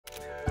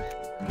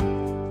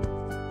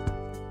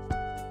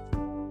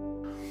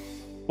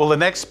Well, the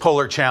next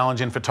polar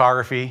challenge in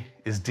photography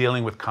is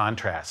dealing with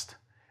contrast,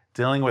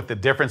 dealing with the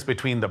difference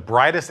between the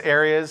brightest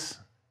areas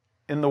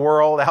in the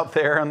world out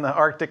there in the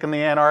Arctic and the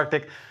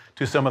Antarctic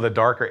to some of the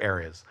darker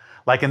areas.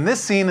 Like in this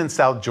scene in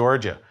South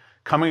Georgia,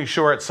 coming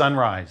ashore at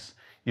sunrise,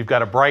 you've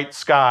got a bright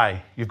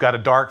sky, you've got a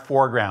dark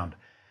foreground.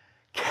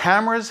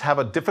 Cameras have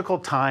a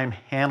difficult time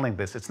handling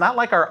this. It's not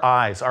like our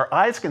eyes. Our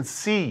eyes can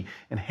see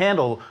and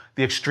handle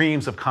the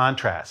extremes of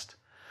contrast.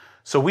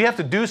 So we have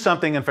to do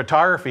something in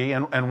photography,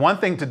 and one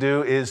thing to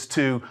do is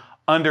to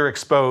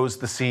underexpose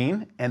the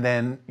scene, and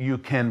then you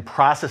can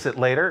process it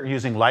later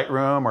using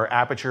Lightroom or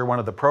Aperture, one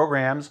of the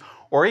programs,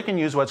 or you can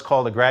use what's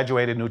called a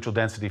graduated neutral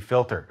density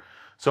filter.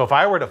 So if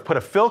I were to put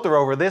a filter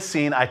over this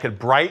scene, I could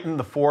brighten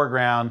the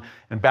foreground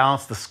and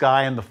balance the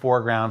sky in the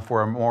foreground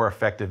for a more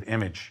effective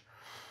image.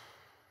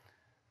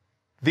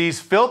 These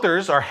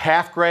filters are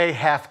half gray,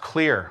 half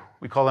clear.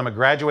 We call them a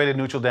graduated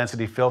neutral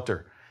density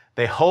filter.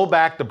 They hold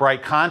back the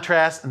bright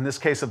contrast, in this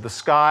case of the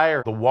sky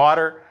or the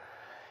water,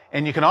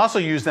 and you can also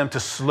use them to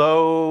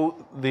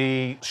slow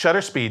the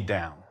shutter speed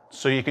down.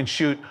 So you can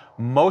shoot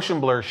motion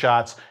blur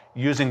shots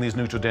using these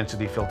neutral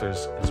density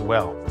filters as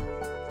well.